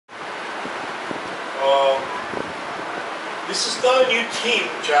Uh, this is not a new theme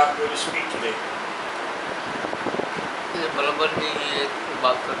which I am going to speak today. ये बराबर नहीं ये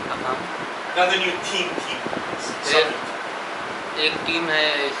बात करना था। Not a new theme. Subject. एक टीम है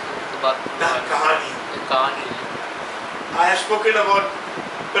इस बात Not kahani. एक कहानी है। I have spoken about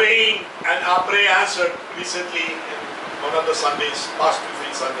praying and our prayer answered recently in one of the Sundays, past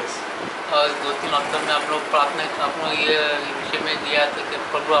 2-3 Sundays. और 2-3 हफ्तों में आप लोग प्रार्थना आप लोग ये विषय में दिया था कि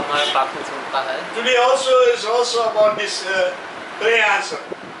प्रभु हमारे प्रार्थना सुनता है। Today is also about this prayer answer.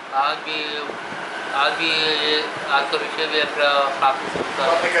 आज भी आज का विषय भी प्रार्थना सुनता है।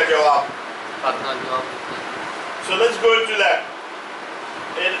 प्रार्थना का जवाब। प्रार्थना जवाब। So let's go into that.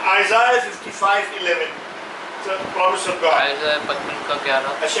 In Isaiah 55:11, it's a promise of God. Isaiah 55 का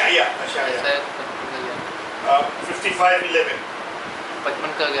 11। Ashaya. 55:11.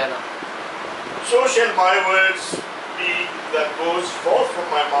 55 का 11। So shall my words be that goes forth from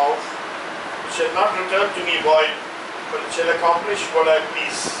my mouth. It shall not return to me void, but it shall accomplish what I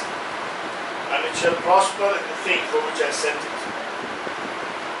please, and it shall prosper in the thing for which I sent it.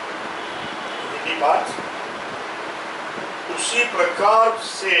 Hindi बात उसी प्रकार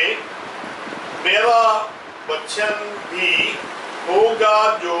से मेरा वचन भी होगा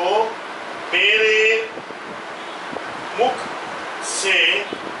जो मेरे मुख से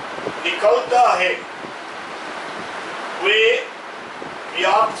निकलता है, वे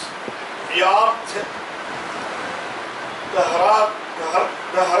व्याप्त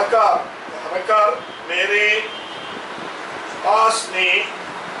दहरकर मेरे पास ने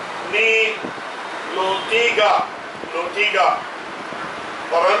लौटेगा,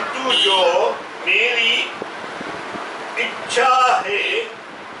 परंतु जो मेरी इच्छा है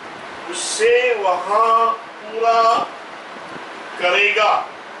उससे वहाँ पूरा करेगा,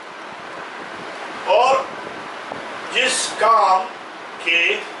 और जिस काम के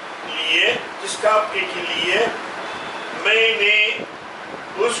लिए मैंने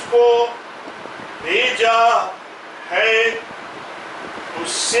उसको भेजा है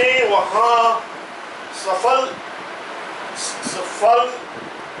उससे वहाँ सफल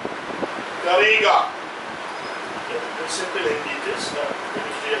करेगा। Simple Hindi, just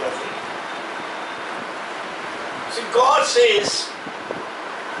ministerial of it. See, God says,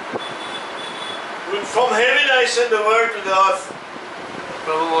 from heaven I send the word to the earth.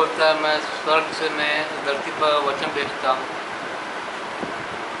 प्रभु बोलता है मैं स्वर्ग से मैं धरती पर वचन भेजता हूँ।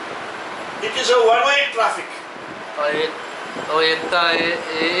 It is a one-way traffic. और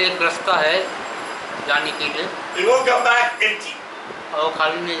एक रास्ता है जाने के लिए। It won't come back empty. और वो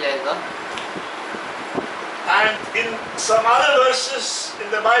खाली नहीं जाएगा। And in some other verses in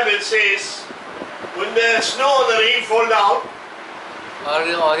the Bible it says, when the snow or the rain fall down, और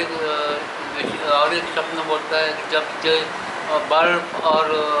एक शब्द में बोलता है कि जब बर्फ और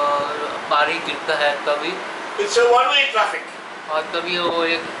बारिश गिरता है तभी it's a one-way traffic. और तभी वो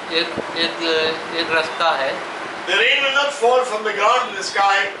एक रास्ता है। The rain will not fall from the ground in the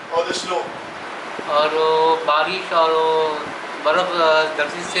sky or the snow. और बारिश और बर्फ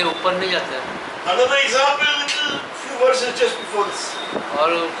धरती से ऊपर नहीं जाता है। Another example, little few verses just before this.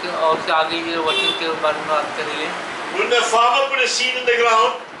 और उससे आगे ये वचन के बारे में बात करेंगे। When the farmer put a seed in the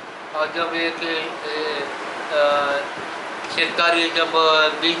ground, और जब एक शेतकारी जब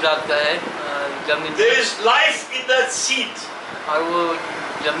बीज डालता है जमीन, there is life in that seed. और वो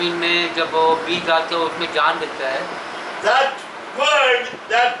जमीन में जब वो बीज डालते हैं उसमें जान देता है। That word,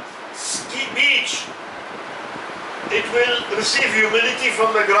 that beach, it will receive humidity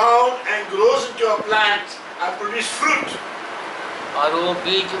from the ground and grows into a plant and produce fruit. और वो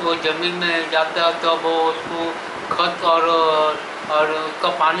बीज वो जमीन में जाता है तो वो उसको खत और उसका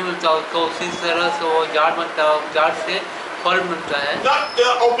पानी मिलता है, उसको उसी तरह से वो झाड़ बनता है, झाड़ से फल मिलता है। Not the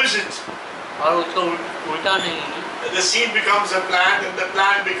opposite. और उसको उल्टा नहीं। The seed becomes a plant and the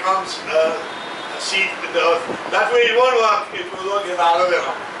plant becomes a seed in the earth. That way it won't work. It will work in the other way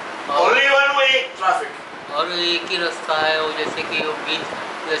around. Only one way traffic. और एक ही रास्ता है वो, जैसे कि वो बीज,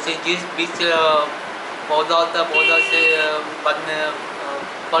 जैसे जिस बीज से पौधा होता है पौधा से बाद में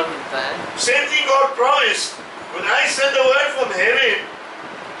फल मिलता है। Same thing God promised. When I send the word from heaven,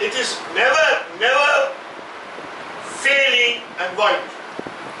 it is never failing and void.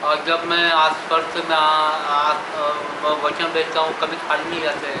 और जब मैं आसपास से मैं वचन भेजता हूँ कभी खाली नहीं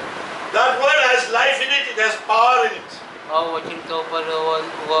जाते हैं। That word has life in it. It has power in it. और वचन के ऊपर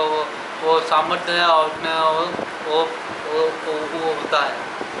वो सामर्थ्य है और उसमें वो होता है।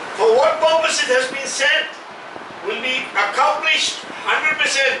 For what purpose it has been sent will be accomplished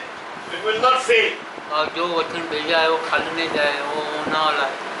 100%. It will not fail. और जो वचन भेजा है वो खाली नहीं जाए, वो होने वाला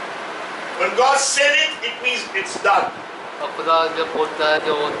है। When God said it, it means it's done. और खुदा जब बोलता है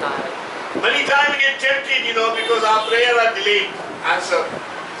जो होता है। Many times we get tempted, because our prayer are delayed, answer.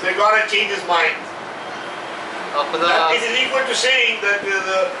 So God has changed His mind. और खुदा That it is equal to saying that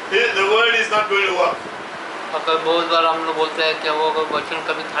the word is not going to work. अगर बहुत बार हम लोग बोलते हैं कि वो वचन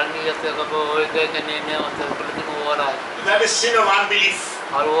कभी खाली नहीं जाते, अगर वो होएगा कि नहीं होता, लेकिन वो हो रहा है। That is sin of unbelief.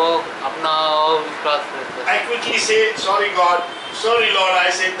 और वो अपना विश्वास रहता है। I quickly say, sorry God, sorry Lord, I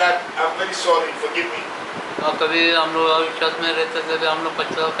said that, I'm very sorry, forgive me. और कभी हम लोग विश्वास में रहते थे, हम लोग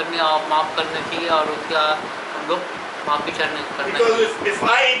पश्चाताप करने और माफ़ करने चाहिए, और उसके हम लोग माफ़ी करने Because if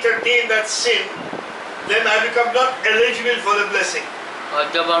I entertain that sin, then I become not eligible for the blessing.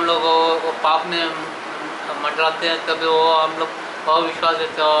 और जब हम लोग वो पाप में मंडराते हैं, तभी वो हम लोग अविश्वास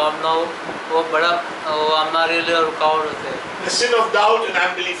रहते हैं, और हम लोग वो बड़ा वो हमारे लिए रुकावट होते हैं। The sin of doubt and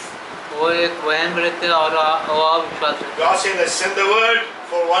unbelief. वो एक वहम रहते हैं और वो अविश्वास रहते हैं। God said that send the word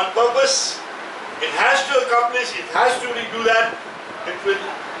for one purpose. It has to accomplish, it has to do that. It will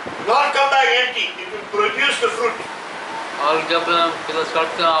not come back empty. It will produce the fruit. और जब खुदा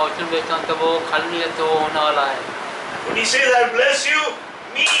स्वर्ग का वचन भेजता हूँ, तब वो खाली नहीं है, तो वो होने वाला है। When He says I bless you,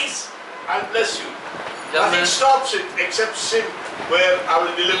 means I'll bless you. Nothing stops it except sin, where I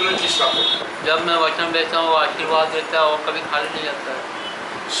will deliberately stop it. जब मैं वचन भेजता हूँ, वो आशीर्वाद देता है, वो कभी खाली नहीं जाता है।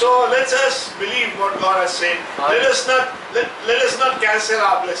 So let us believe what God has said. Let us not cancel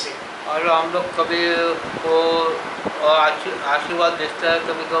our blessing. और हम लोग कभी वो आशीर्वाद भेजता है,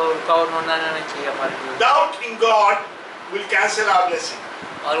 कभी को रुकावट होना नहीं चाहिए हमारे लिए। Doubt in God will cancel our blessing.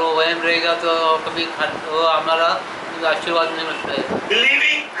 और वो वहम रहेगा तो कभी वो हमारा आशीर्वाद नहीं मिलता है।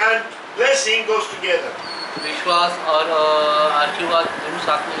 Believing and blessing goes together. विश्वास और आशीर्वाद दोनों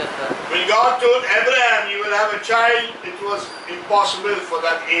साथ में रहता है। When God told Abraham, "You will have a child," it was impossible for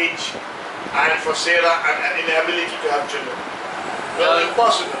that age and for Sarah and inability to have children. It was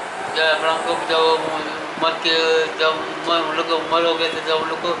impossible. जब Abraham को जब उन लोग उम्र हो गए थे, जब उन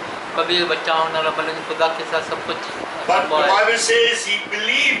लोग को कभी बच्चा होना रहा, लेकिन खुदा के साथ सब कुछ। But the Bible says he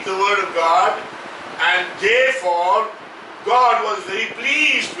believed the word of God, and therefore God was very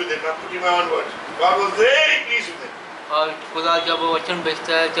pleased with him. I'm putting my own words. God was very pleased with him. और खुदा जब वो वचन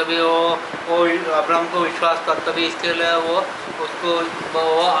भेजता है, जब वो अब्राहम को विश्वास कर, तभी इसके लिए वो उसको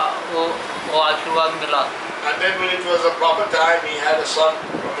वो आशीर्वाद मिला। And then when it was a proper time, he had a son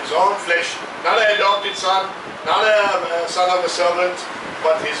from his own flesh, not an adopted son, not a son of a servant,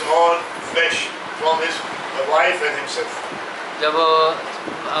 but his own flesh from his wife and himself. जब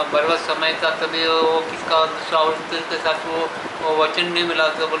बराबर समय था, तभी वो किसका दूसरा औरत के साथ वो वचन नहीं मिला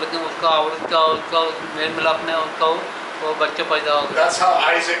था, लेकिन उसका औरत का उसका मेल मिलाप में उसका वो बच्चा पैदा हो गया। That's how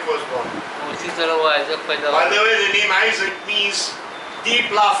Isaac was born. उसी तरह वो आइजक पैदा हुआ। By the way, the name Isaac means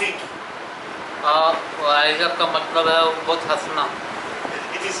deep laughing. वो आइजक का मतलब है बहुत हंसना।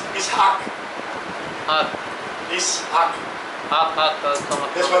 It is Ishaq. हाँ, Ishaq. हाँ का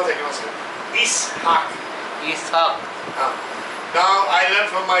मतलब। Just one second. Ishaq. Ishaq. Now I learned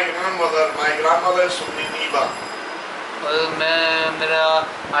from my grandmother. My grandmother is from Nineveh. मैं मेरा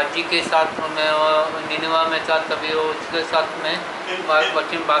आजी के साथ मैं निनिवा में था, तभी उसके साथ में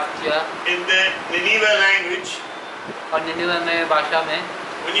वचन बात किया। In the Nineveh language, और निनिवा में भाषा में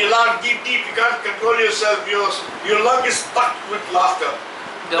when you laugh deep, you can't control yourself. Your lung is stuck with laughter.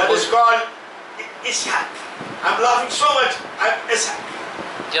 That is called Ishaq. I'm laughing so much. I'm Ishaq.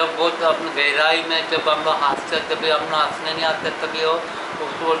 जब बहुत अपनी गहराई में जब हम लोग हंसते, तभी हम लोग हंसने नहीं आते, तभी वो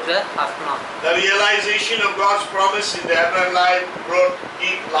उसको बोलते हैं हंसना। The realization of God's promise in the Abraham life brought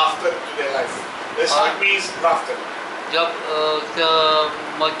deep laughter to their life. Ishaq means laughter. जब जो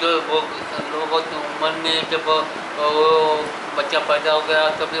वो लोगों की उम्र में जब वो बच्चा पैदा हो गया,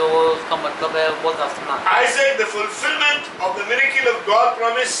 तभी वो उसका मतलब है बहुत हंसना। Isaac, the fulfillment of the miracle of God's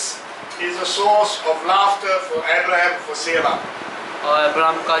promise, is a source of laughter for Abraham, for Sarah. और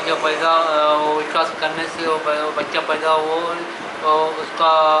अब्राहम का जो पैदा विश्वास करने से वो बच्चा पैदा वो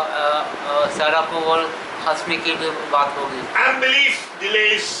उसका सारा को वो हंसने की भी बात होगी। Unbelief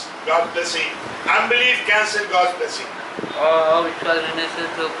delays God's blessing. Unbelief cancels God's blessing. और विश्वास रहने से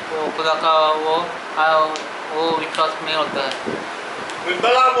तो खुदा का वो विश्वास में होता है। When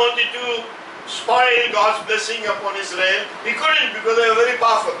Balaam wanted to spoil God's blessing upon Israel, he couldn't because they were very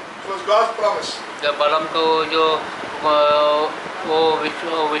powerful. It was God's promise. जब बलाम को जो वो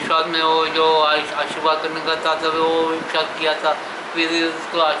विश्वास में वो जो आशीर्वाद करने का था, तब वो विश्वास किया था, फिर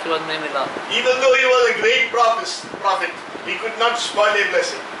उसको आशीर्वाद नहीं मिला। Even though he was a great prophet, he could not spoil a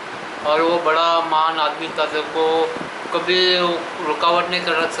blessing. और वो बड़ा महान आदमी था, तो वो कभी रुकावट नहीं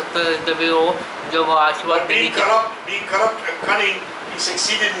कर सकता, जब वो जब आशीर्वाद being corrupt and cunning, he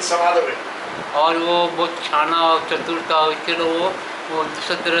succeeded in some other way. और वो बहुत छाना और चतुर था, इसके लिए वो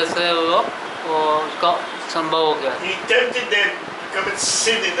दूसरी तरह से वो उसका संभव हो गया। He tempted them commit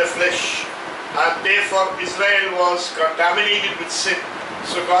sin in the flesh, and therefore Israel was contaminated with sin.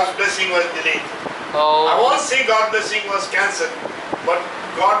 So God's blessing was delayed. I और won't say God's blessing was cancelled, but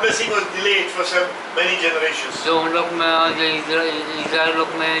God's blessing was delayed for some many generations. जो उन लोग में जो Israel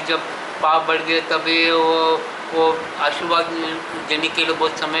लोग में जब पाप बढ़ गए तभी वो आशीर्वाद देने के लिए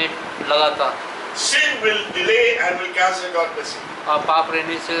बहुत समय लगा था। Sin will delay and will cancel God's blessing. और पाप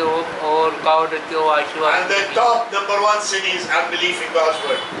रहने से वो और रुकावट रहती है वो आशीर्वाद And the top number one sin is unbelief in God's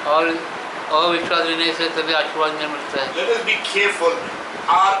word. और अविश्वास रहने से तभी आशीर्वाद नहीं मिलता है। Let us be careful.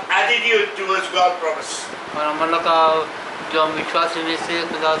 Our attitude towards God's promise. और हम लोग का जो हम विश्वास रहने से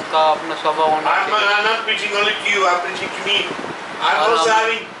खुदा का अपना स्वभाव होना चाहिए। I'm not preaching only to you. I'm preaching to me. I'm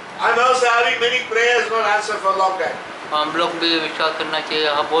also having many prayers not answered for a long time. हम लोग भी विश्वास करना चाहिए।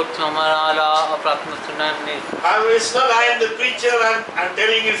 हाँ बहुत हमारा प्रार्थना सुनना नहीं। It's not I am the preacher and I'm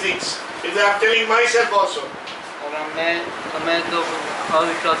telling you things. It's I'm telling myself also. और मैं तो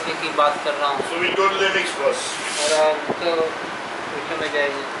अविश्वासी की बात कर रहा हूँ। So we go to the next verse. और तो विषय में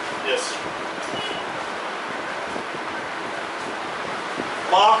जाएगी। Yes.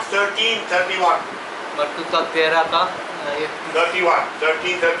 Mark 13:31. मत्ती का 13 का 31.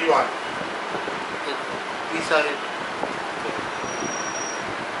 13:31. सारे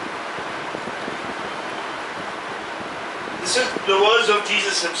This is the words of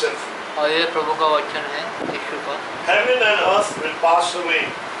Jesus himself. और ये प्रभु का वचन है यीशु का। Heaven and earth will pass away,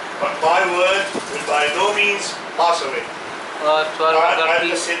 but my word will by no means pass away. और स्वर्ग और I'll धरती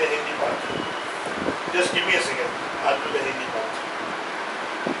just say the Hindi part. Just give me a second. I'll do the Hindi part.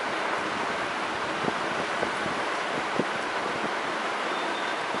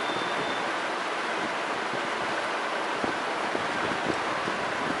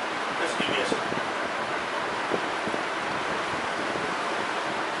 Just give me a second.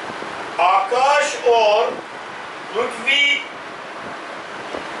 आकाश और पृथ्वी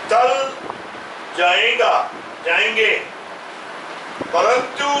टल जाएंगे,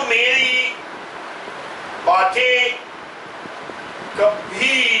 परंतु मेरी बातें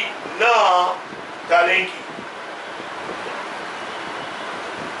कभी न टलेंगी।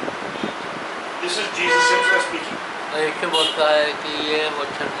 This is Jesus himself speaking. यीशु बोलता है कि ये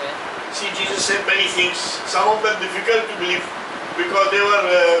वचन है। See, Jesus said many things, some of them difficult to believe because they were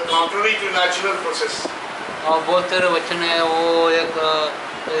contrary to natural process. और बहुत सारे वचन है वो एक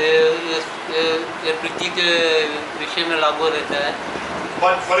पृथ्वी के विषय में लागू रहता है।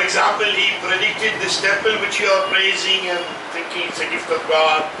 But for example, he predicted this temple which you are praising and thinking it's a gift of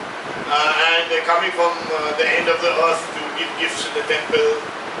God, and they're coming from the end of the earth to give gifts to the temple.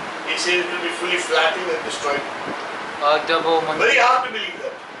 He said it will be fully flattened and destroyed. और जब वो Very hard to believe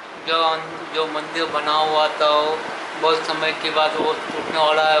that. जो मंदिर बना हुआ था वो बहुत समय के बाद वो टूटने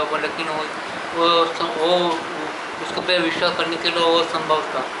वाला है, लेकिन वो उसको पे विश्वास करने के लिए वो संभव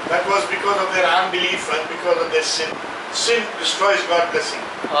था। That was because of their unbelief and because of their sin. Sin destroys God's blessing.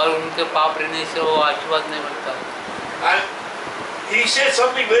 और उनके पाप रहने से वो आशीर्वाद नहीं मिलता। And he said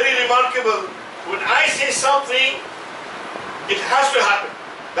something very remarkable. When I say something, it has to happen.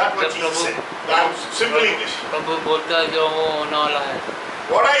 That's what Jesus said. That's simple English. प्रभु बोलता है जो वो होने वाला है।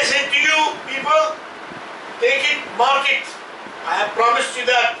 What I say to you, people, take it, mark it. I have promised you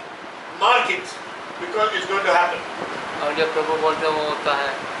that. Mark it, because it's going to happen. और जब प्रभु बोलते हैं वो होता है।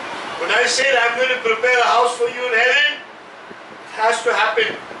 When I said I'm going to prepare a house for you in heaven, it has to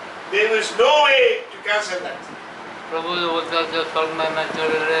happen. There is no way to cancel that. प्रभु जो बोलता है जो स्वर्ग में मैं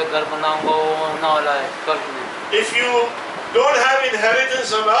तेरे लिए घर बनाऊंगा वो होने वाला है स्वर्ग में। If you don't have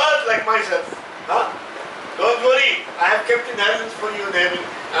inheritance on earth like myself, don't worry. I have kept inheritance for you in heaven,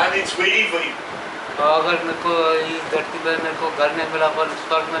 and it's waiting for you. अगर मेरे को इस धरती पे मेरे को घर नहीं मिला पर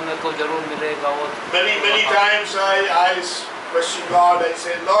स्वर्ग में मेरे को जरूर मिलेगा वो। Many times I question God. I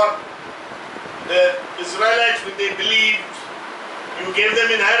say, Lord, the Israelites, when they believed, you gave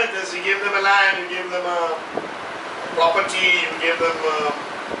them inheritance, you gave them a land, you gave them a property, you gave them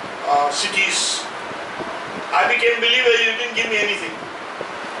cities. I became believer. You didn't give me anything.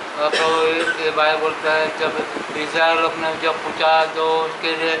 तो ये Bible बोलता है जब इस्राएल लोग ने जब पूछा तो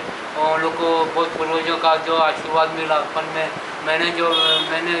उसके लिए उन लोग को बहुत पूर्वजों का जो आशीर्वाद मिला, पर मैंने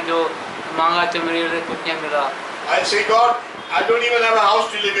जो मांगा तो मेरे लिए कुछ नहीं मिला। I say, God, I don't even have a house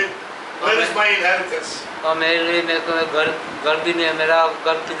to live in. Where is my inheritance? और मेरे लिए मेरे को घर भी नहीं है, मेरा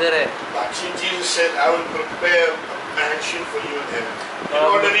घर किधर है? But Jesus said, I will prepare a mansion for you in heaven. You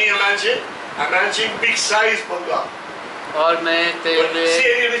know what I mean, a mansion? A mansion big size bungalow. और मैं तेरे लिए See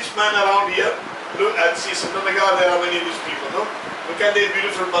any rich man around here? Look and see Sundanagar, there are many rich people, no? Look at their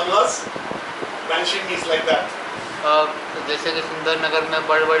beautiful bungalows. Mansion is like that. जैसे कि सुंदर नगर में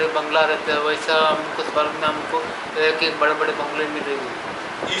बड़े बड़े बंगला रहते हैं, वैसा हमको स्वर्ग में हमको एक एक बड़े बड़े बंगले मिलेंगे।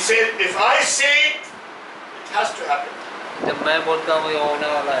 He said, if I say it, it has to happen. जब मैं बोलता हूँ ये होने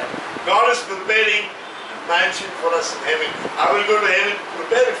वाला है। God is preparing a mansion for us in heaven. I will go to heaven to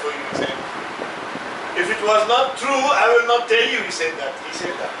prepare it for you, he said. If it was not true, I will not tell you, he said that. He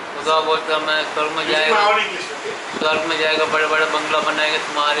said that. खुदा बोलता मैं स्वर्ग में This is जाएगा, my own English, okay? स्वर्ग में जाएगा, बड़े बड़े बंगला बनाएगा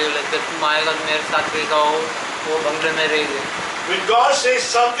तुम्हारे लिए, जब तुम आएगा तो मेरे साथ रहेगा, वो बंगले में रहेंगे। When God says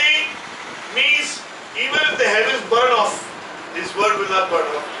something, means even if the heavens burn off, His word will not burn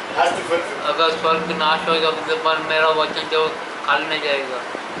off. Has to fulfill. अगर स्वर्ग नाश होगा तो मेरा वचन जो खाली नहीं जाएगा।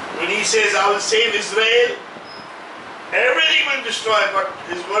 When He says, I will save Israel, everything will destroy, but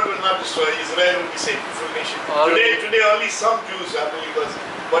His word will not destroy. Israel will be saved, full nation. Today only some Jews are believers,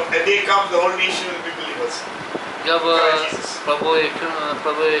 but a day comes the whole nation will be believers. जब प्रभु यीशु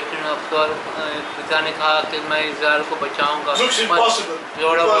पिता ने कहा कि मैं इस्राएल को बचाऊंगा, looks impossible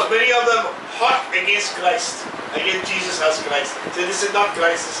because many of them hot against Christ, against Jesus as Christ. So this is not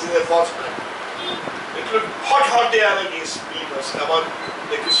Christ, this is a false man. It look hot they are against believers among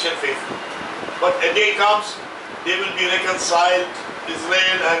the Christian faith. But a day comes, they will be reconciled,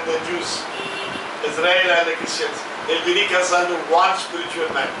 Israel and the Jews, Israel and the Christians. They will be reconciled to one spiritual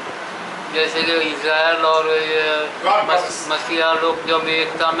man. जैसे कि Israel और मसीहा लोग जब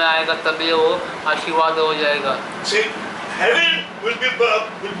एकता में आएगा तभी वो आशीर्वाद हो जाएगा। See, heaven will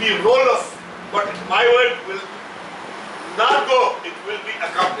be roll off, but my word will not go. It will be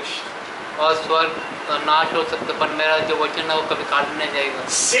accomplished. और स्वर्ग नाश हो सकता पर मेरा जो वचन है वो कभी खाली नहीं जाएगा।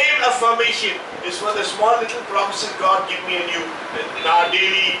 Same affirmation is for the small little promises God give me and you in our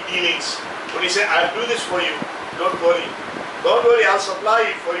daily dealings. When He said, "I'll do this for you. Don't worry. Don't worry. I'll supply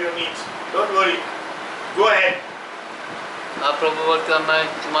for your needs. Don't worry. Go ahead." प्रभु बोलता मैं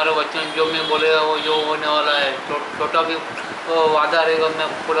तुम्हारा वचन जो मैं बोलेगा वो जो होने वाला है, छोटा भी वादा रहेगा मैं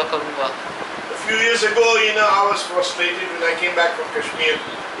पूरा करूँगा। A few years ago, I was frustrated when I came back from Kashmir.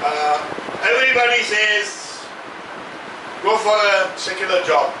 Everybody says, go for a secular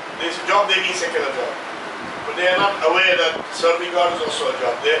job. There's a job, they need secular job. But they are not aware that serving God is also a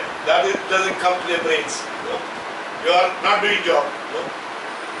job. That doesn't come to their brains. You are not doing job.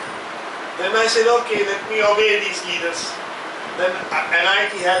 Then I said, okay, let me obey these leaders. Then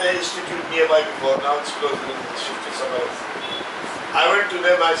NIT had an institute nearby before. Now it's closed and it's shifted somewhere else. I went to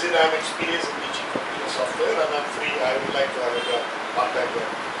them, I said, I'm experienced in teaching computer software and I'm free. I would like to have a job, part-time job.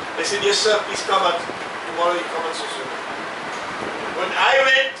 They said, yes sir, please come at tomorrow you come and so. When I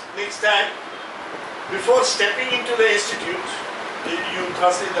went next time, before stepping into the institute, you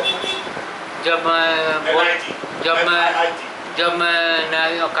translate that much? जब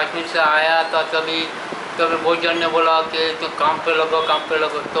मैं कश्मीर से आया था तभी बहुत जन ने बोला कि तो काम पे लगो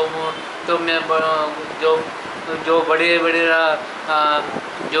तो मैं जो बड़े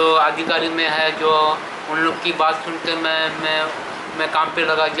जो अधिकारी में है जो उन लोग की बात सुनते मैं काम पे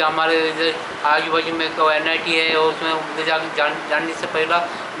लगा। जो हमारे इधर आजू बाजू में तो NIT है उसमें उधर जानने से पहला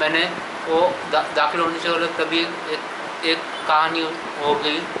मैंने वो दाखिल होने से पहले तभी एक कहानी हो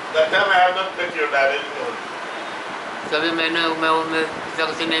गई। तभी मैं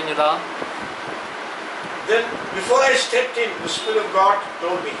किसी नहीं मिला। Then before I stepped in, the Spirit of God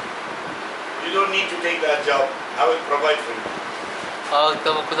told me, you don't need to take that job. I will provide for you.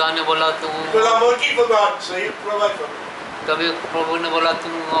 तब खुदा ने बोला तुम because I'm working for God, so He will provide for me. तभी प्रभु ने बोला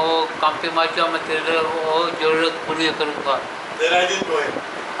तुम वो काम पे मत जाओ, मैं तेरे वो जरूरत पूरी करूँगा। Then I didn't go in.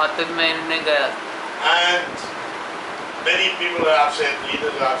 तब मैं नहीं गया। And many people are upset,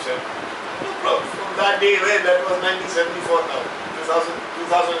 leaders are upset. No problem. From that day, that was 1974 now,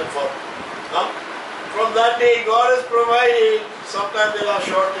 2004. From that day, God has provided. Sometimes there are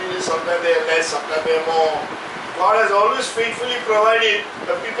shortages, sometimes there are less, sometimes there are more. God has always faithfully provided,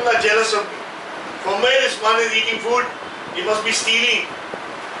 but people are jealous of me. From where this man is eating food, he must be stealing.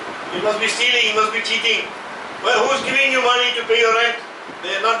 He must be cheating. Well, who's giving you money to pay your rent?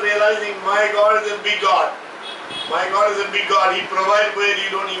 They are not realizing my God is a big God. My God is a big God. He provides where you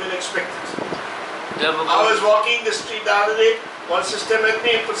don't even expect it. I was walking the street the other day. One sister met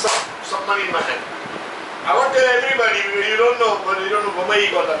me and put some money in my hand. I want to tell everybody, you don't know where he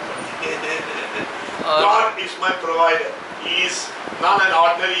got that money. God is my provider. He is not an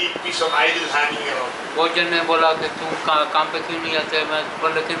ordinary piece of idol hanging around. बहुत जन ने बोला कि तुम काम पे क्यों नहीं आते, मैं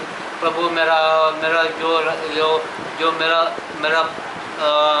लेकिन प्रभु मेरा जो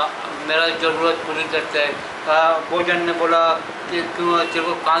मेरा जरूरत पूरी करता है। बहुत जन ने बोला कि क्यों तेरे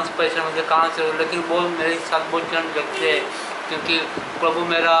को कहाँ से पैसा मिलते, कहाँ से, लेकिन वो मेरे साथ बहुत जन लगते हैं क्योंकि प्रभु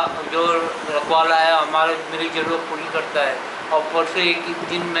मेरा जो रखवाला है मेरी जरूरत पूरी करता है। और ऊपर से एक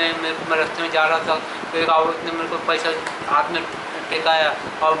दिन मैं रास्ते में जा रहा था, तो एक औरत ने मेरे को पैसा हाथ में टेकाया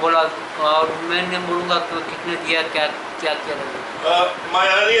और बोला, और मैं नहीं बोलूँगा कि कितने दिया, क्या क्या क्या लगा। My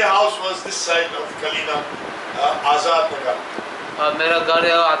earlier house was this side of Kalina, Azad Nagar. मेरा घर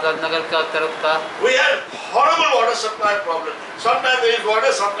है आज़ाद नगर का तरफ था। We had horrible water supply problem. Sometimes there is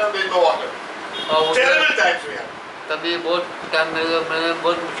water, sometimes there is no water. और Terrible times we had. तभी बहुत टाइम मैं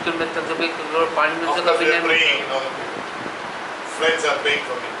बहुत मुश्किल में था, कभी पानी में से After कभी we are नहीं praying, you know, friends are praying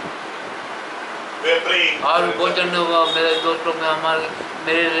for me. We are praying. और बहुत जन मेरे दोस्त लोग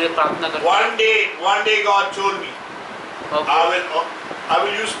मेरे लिए प्रार्थना करते। One day God told me, I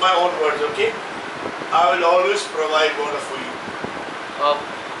will use my own words, okay? I will always provide water for you.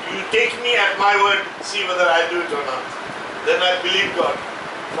 You take me at my word, see whether I do it or not. Then I believe God.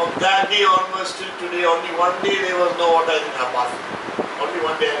 From that day onwards till today, only one day there was no water in our bathroom. Only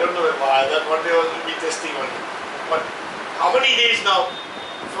one day. I don't know why. That one day was will be testing only. But how many days now?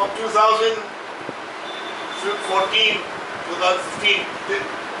 From 2014, 2015,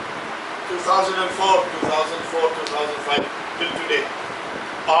 2004, 2005 till today.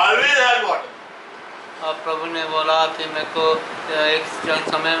 Always had water. और प्रभु ने बोला कि मेरे को एक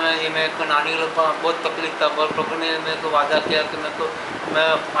समय में ये मेरे को नानी लोग बहुत तकलीफ था, और प्रभु ने मेरे को वादा किया कि मैं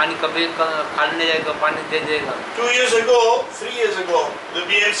पानी कभी खाली नहीं जाएगा, पानी दे देगा। 3 years ago, the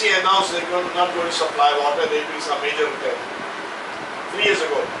BMC announced they're not going to supply water. There will be some major repair. 3 years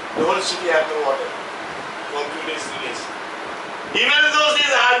ago, the whole city had no water for 2 days, 3 days. Even in those days,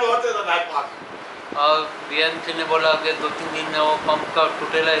 I had water and I had water. और BMC ने बोला कि 2-3 दिन में वो pump का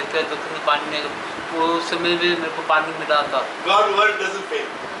टूटेला, इसलिए 2-3 दिन पानी नहीं, उस समय भी मेरे को पानी मिला था। God's word doesn't fail.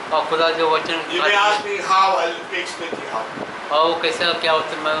 और खुदा जो वचन, You may ask me how, I'll explain to you how. और वो कैसे क्या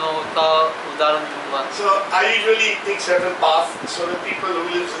होता है, मैं उसका उदाहरण दूंगा। So I usually take certain path, so the people who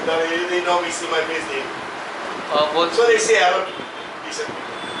live in that area, they know me, see my face daily. So they say hello to decent people.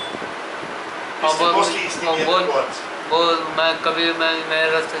 Mostly East Indian gods. वो मैं कभी मैं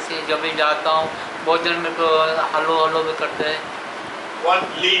रास्ते से जब भी जाता हूँ, बहुत जन मेरे को हलो हलो भी करते हैं। One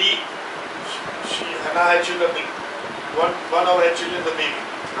lady, Hannah had children, one of her children, the baby,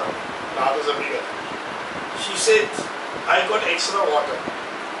 the others are bigger. She said, I got extra water.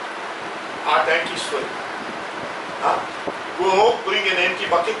 Our tank is full. Go home, bring an empty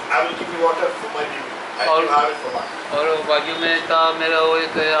bucket, I will give you water for my baby. I will have it for one. और बाजू में था मेरा वो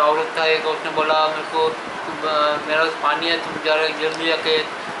एक औरत था, एक उसने बोला मेरे को, मेरा पानी है, तुम जा रहे जल्दी आके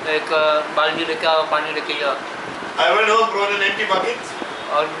एक बाल्टी लेके आओ, पानी लेके जाओ। I went home, brought an empty bucket.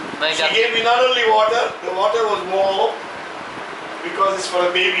 और मैं She gave me not only water, the water was warm because it's for a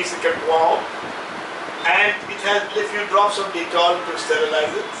baby, it's kept warm, and it has a few drops of Dettol to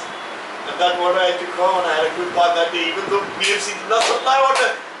sterilize it. And that water I took home and I had a good bath that day. Even though BMC did not supply water,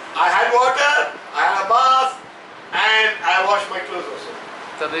 I had water, I had a bath, and I washed my clothes also.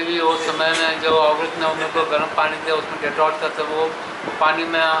 कभी भी उस समय में जो औरत ने मेरे को गर्म पानी दिया, उसमें डेटॉल था, तो वो पानी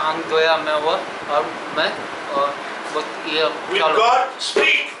में अंग धोया मैं वो, और मैं ये When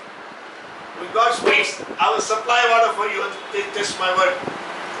God speaks, I will supply water for you and test my word.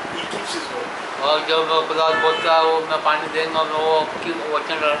 He keeps his word. और जब खुदा बोलता है वो मैं पानी देंगा, वो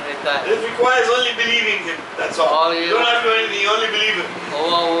वचन रहता है। It requires only believing him. That's all. You don't have to do anything. You only believe him. वो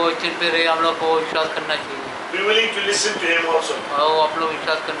वचन पे रहे, हम लोग को विश्वास करना चाहिए। Be willing to listen to him also. और आप लोग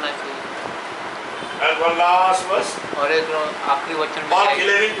विश्वास करना चाहिए। And one last verse. और एक आखिरी वचन Mark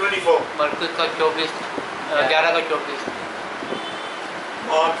 11:24. मरकुस का 24, 11 का 24।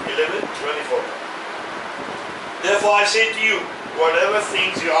 Mark 11:24. Therefore I say to you, whatever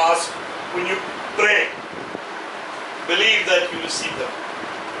things you ask when you pray, believe that you receive them,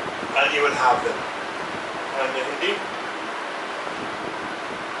 and you will have them. And in Hindi.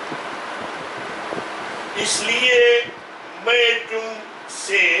 इसलिए मैं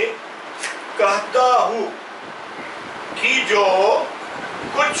तुमसे कहता हूँ कि जो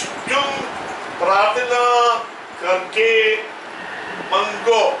कुछ तुम प्रार्थना करके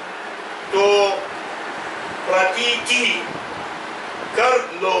मांगो तो प्रतीति कर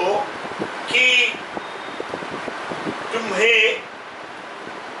लो कि तुम्हें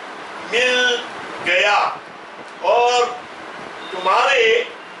मिल गया और तुम्हारे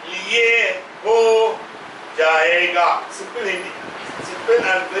लिए हो जाएगा। Simple Hindi, simple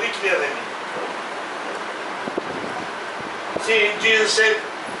and very clear Hindi. See, Jesus said,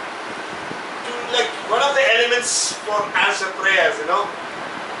 like one of the elements for answer prayers, you know,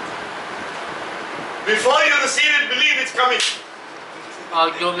 before you receive it, believe it's coming. और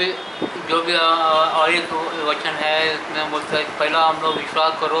जो भी और एक वचन है इसमें बोलता है, पहला हम लोग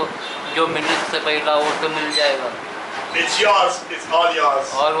विश्वास करो, जो मिलने से पहला वो तो मिल जाएगा। It's yours, it's all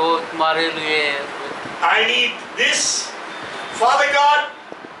yours. और वो तुम्हारे लिए है। I need this, Father God,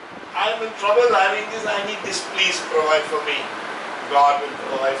 I am in trouble, I need this, please provide for me. God will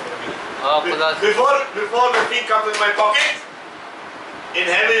provide for me. Before the fee comes in my pocket, in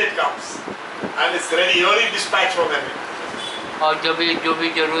heaven it comes. And it's ready, only dispatch from heaven. और जो भी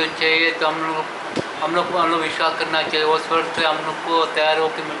जरूरत चाहिए तो हम लोग विश्वास करना चाहिए, वो स्वर्ग से हम लोग को तैयार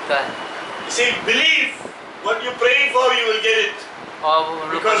होकर मिलता है. You see, believe what you praying for, you will get it.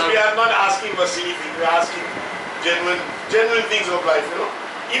 Because we are not asking for silly things, we are asking genuine things of life, you know.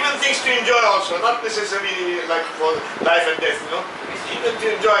 Even things to enjoy also, not necessarily like for life and death, you know. Even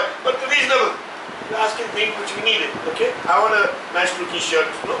to enjoy, but reasonable. We are asking things which we need it, okay. I want a nice looking shirt,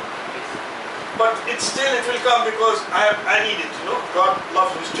 you know. But it will come because I need it, you know. God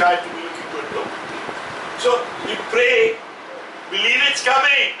loves His child to be looking good, you know. So we pray, believe it's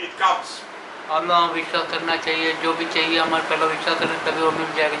coming, it comes. हम लोग विश्वास करना चाहिए, जो भी चाहिए हमारे पहले विश्वास करें तभी वो मिल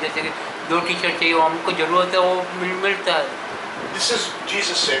जाएगा. जैसे कि 2 टी-शर्ट चाहिए, वो हमको जरूरत है, वो मिलता है. This is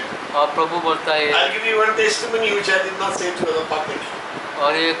Jesus said. और प्रभु बोलता है. I'll give you one testimony which I did not say to the public.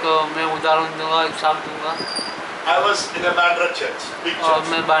 और एक मैं उदाहरण दूंगा, एक साथ दूंगा. I was in a Bandra church, big church. और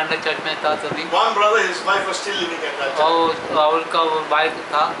मैं बांद्रा चर्च में था तभी. One brother, his wife was still living at that church. और उनका वाइफ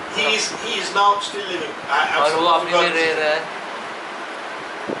था. He is now still living. और वो अभी भी रह रहा है.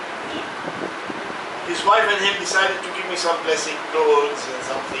 His wife and him decided to give me some blessing, clothes and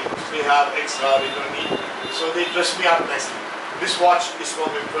something. They have extra, they don't need. So they dressed me up nicely. This watch is from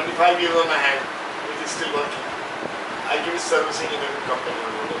him, 25 years on my hand. It is still working. I give it servicing in a company,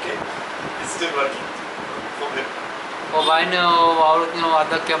 okay? It's still working from him. और भाई ने औरत ने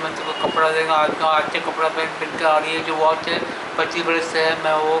वादा किया मैं तुमको कपड़ा देगा, अच्छे कपड़ा पहन के. और ये जो वॉच है 25 बरस से है,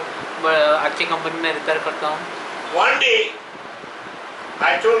 मैं वो अच्छी कंपनी में रिपेयर करता हूँ. One day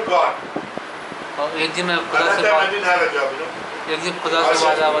I told God. और एक दिन मैं खुदा से I didn't have a job, you know. एक दिन खुदा से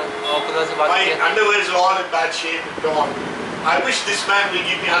बात My किया. underwear is all in bad shape, torn. I wish this man will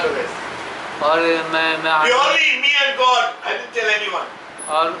give me underwear. और मैं Purely me and God. I didn't tell anyone.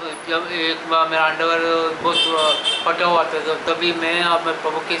 और जब एक बार मेरा अंडरवेयर बहुत फटा हुआ था, तो तभी मैं और मैं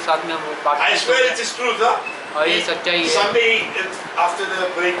प्रभु के साथ में बात I swear it is truth, huh? और ये सच्चाई है. Sunday after the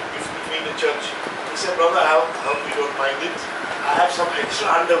break between the church, he said, brother, I hope you don't mind it. I have some extra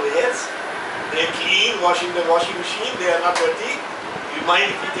underwears. They're clean, washing the washing machine. They are not dirty. You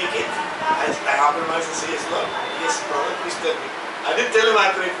mind if you take it? I humbled myself and say, yes, Lord. Yes, brother, please tell me. I didn't tell him I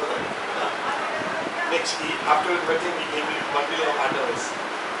prayed for them. Next, after the meeting, he gave me a bundle of underwears.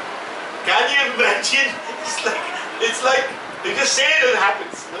 Can you imagine? It's like you just say it and it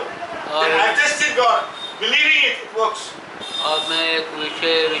happens. No? I tested God. Believing it, it works. और मैं एक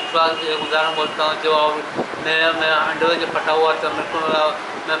विश्वास एक उदाहरण बोलता हूँ. जो मैं अंडरवेयर जो फटा हुआ था, मेरे को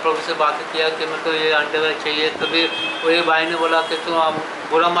मैं प्रभु से बात किया कि मेरे को ये अंडरवेयर चाहिए. तभी वही भाई ने बोला कि तुम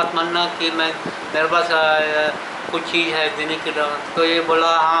बुरा मत मानना कि मेरे पास कुछ चीज़ है देने के लिए. तो ये बोला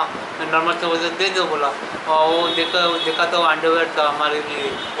हाँ नॉर्मल से वजह दे दो बोला. और वो देखा तो अंडरवेयर था हमारे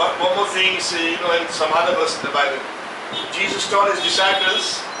लिए. One more thing is, you know, in some other verse in the Bible, Jesus taught his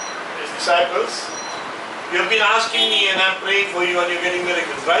disciples, you have been asking me and I'm praying for you and you're getting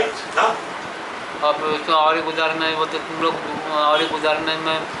miracles, right? Huh? अब तो और एक उदाहरण में वो तो तुम लोग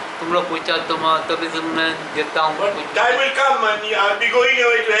पूछा तभी मैं देता हूँ. But time will come and I'll be going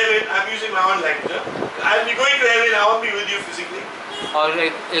away to heaven. I'm using my own language. I'll be going to heaven. I won't be with you physically. और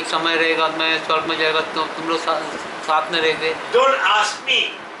एक समय रहेगा मैं स्वर्ग में जाएगा तो तुम लोग साथ में रहेंगे. Don't ask me.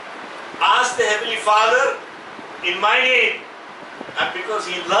 Ask the Heavenly Father in my name. And because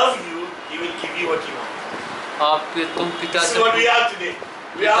He loves you, He will give you what you want. This is what we are today.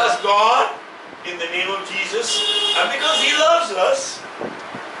 We ask God in the name of Jesus, and because He loves us,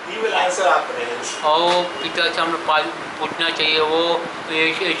 He will answer our prayers. और पिता से हमें पूछना चाहिए. वो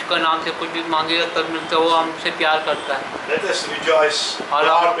यीशु का नाम से कुछ भी मांगेगा तब मिलता है. वो हमसे प्यार करता है. Let us rejoice.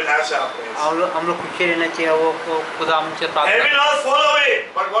 God will answer our prayers. हम लोग खुशी रहना चाहिए. वो खुदा हमसे प्रार्थना. Heaven will all fall away,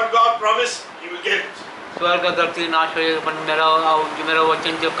 but what God promised, He will give it. स्वर्ग का धरती नाश होएगा पर मेरा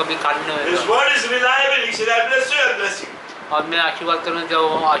वचन जो कभी खाली नहीं होगा. His word is reliable. He said, "I bless you, I bless you." और मैं आशीर्वाद करूँगा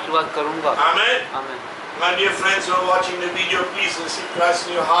जब आशीर्वाद करूँगा. Amen. Amen. My dear friends who are watching the video, please receive Christ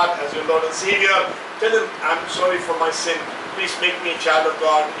in your heart as your Lord and Savior. Tell Him, I'm sorry for my sin. Please make me a child of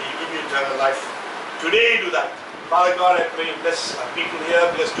God and He give you eternal life. Today do that. Father God, I pray you bless our people here.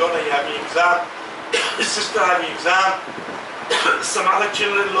 Bless Jonah, you having exam. His sister having exam. Some other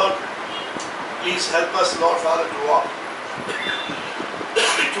children, Lord. Please help us, Lord Father, to walk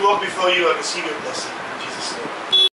before you and receive your blessing. In Jesus' name.